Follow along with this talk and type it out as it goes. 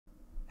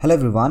Hello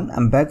everyone,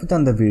 I'm back with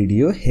another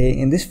video. Hey,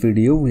 in this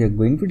video we are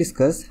going to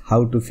discuss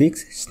how to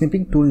fix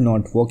Snipping Tool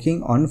not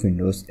working on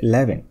Windows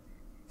 11.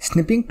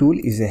 Snipping Tool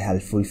is a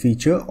helpful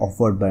feature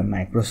offered by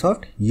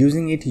Microsoft.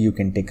 Using it you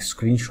can take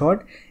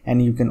screenshot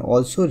and you can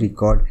also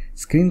record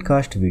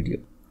screencast video.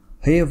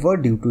 However,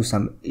 due to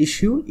some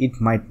issue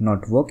it might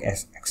not work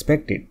as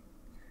expected.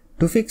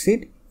 To fix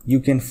it, you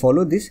can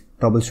follow this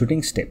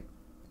troubleshooting step.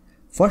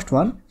 First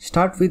one,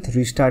 start with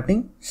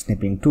restarting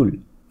Snipping Tool.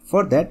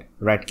 For that,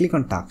 right click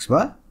on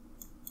taskbar.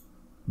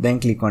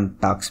 Then click on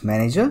Task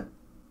Manager.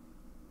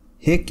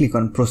 Here click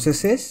on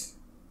Processes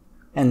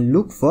and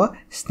look for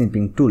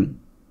Snipping Tool.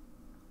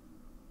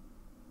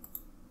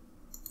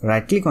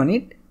 Right click on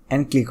it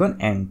and click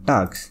on End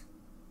Tasks.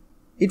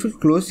 It will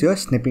close your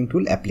Snipping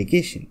Tool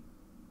application.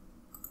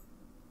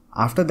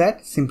 After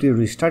that, simply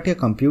restart your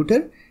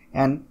computer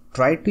and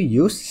try to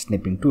use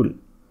Snipping Tool.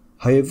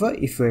 However,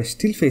 if you are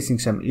still facing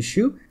some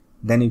issue,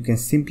 then you can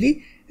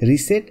simply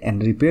reset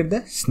and repair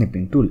the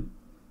Snipping Tool.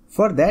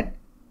 For that,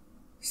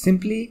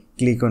 simply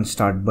click on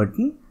Start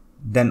button,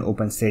 then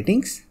open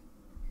Settings.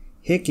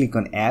 Here click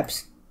on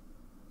Apps.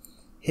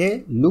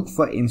 Here look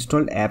for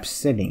Installed Apps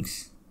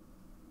Settings.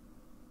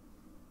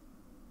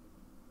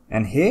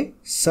 And here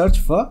search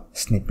for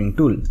Snipping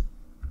Tool.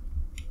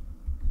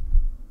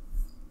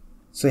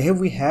 So here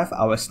we have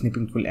our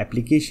Snipping Tool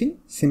application.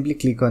 Simply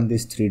click on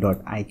this three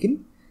dot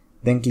icon,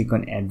 then click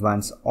on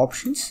Advanced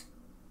Options.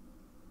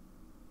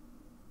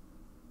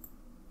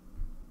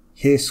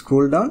 Here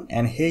scroll down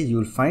and here you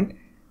will find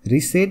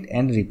Reset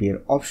and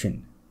Repair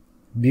option.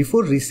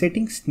 Before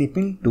resetting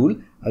Snipping Tool,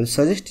 I will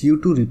suggest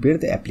you to repair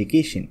the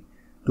application.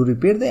 To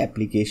repair the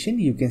application,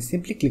 you can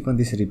simply click on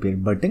this repair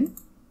button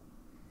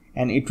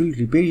and it will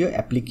repair your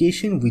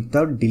application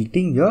without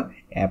deleting your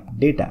app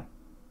data.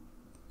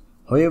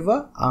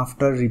 However,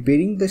 after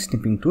repairing the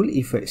Snipping Tool,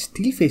 if you are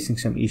still facing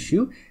some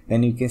issue,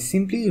 then you can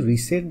simply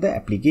reset the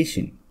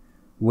application.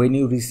 When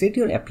you reset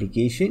your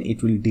application,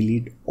 it will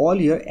delete all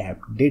your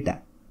app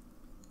data.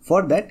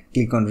 For that,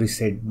 click on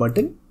Reset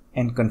button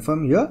and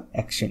confirm your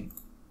action.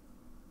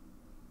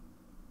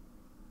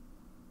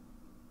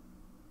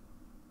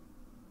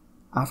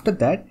 After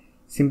that,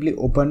 simply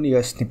open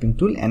your Snipping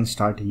Tool and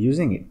start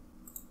using it.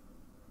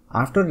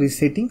 After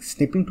resetting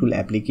Snipping Tool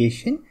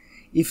application,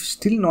 if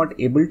still not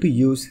able to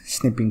use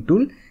Snipping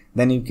Tool,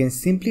 then you can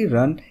simply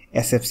run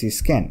SFC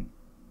scan.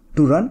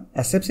 To run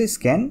SFC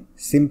scan,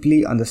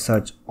 simply on the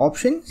search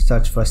option,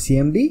 search for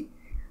CMD.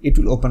 It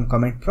will open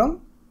command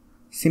prompt.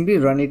 Simply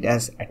run it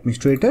as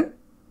administrator.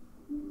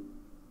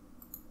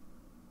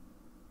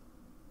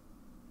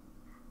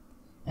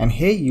 And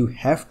here you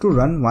have to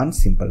run one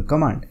simple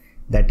command,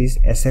 that is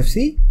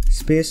SFC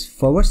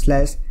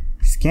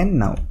 /scan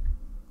now.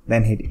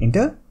 Then hit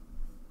enter.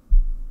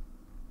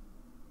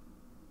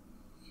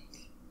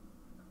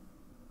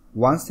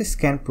 Once the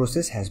scan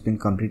process has been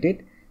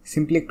completed,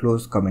 simply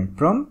close command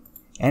prompt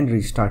and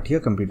restart your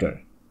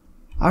computer.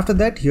 After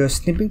that, your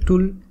Snipping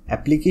Tool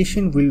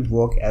application will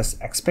work as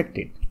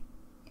expected.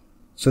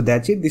 So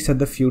that's it. These are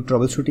the few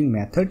troubleshooting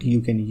methods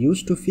you can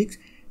use to fix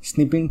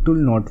Snipping Tool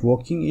not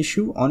working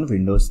issue on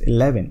Windows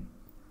 11.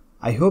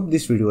 I hope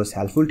this video was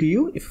helpful to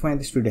you. If you find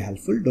this video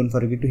helpful, don't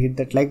forget to hit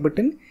that like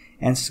button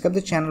and subscribe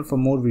the channel for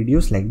more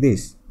videos like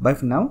this. Bye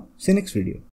for now. See you next video.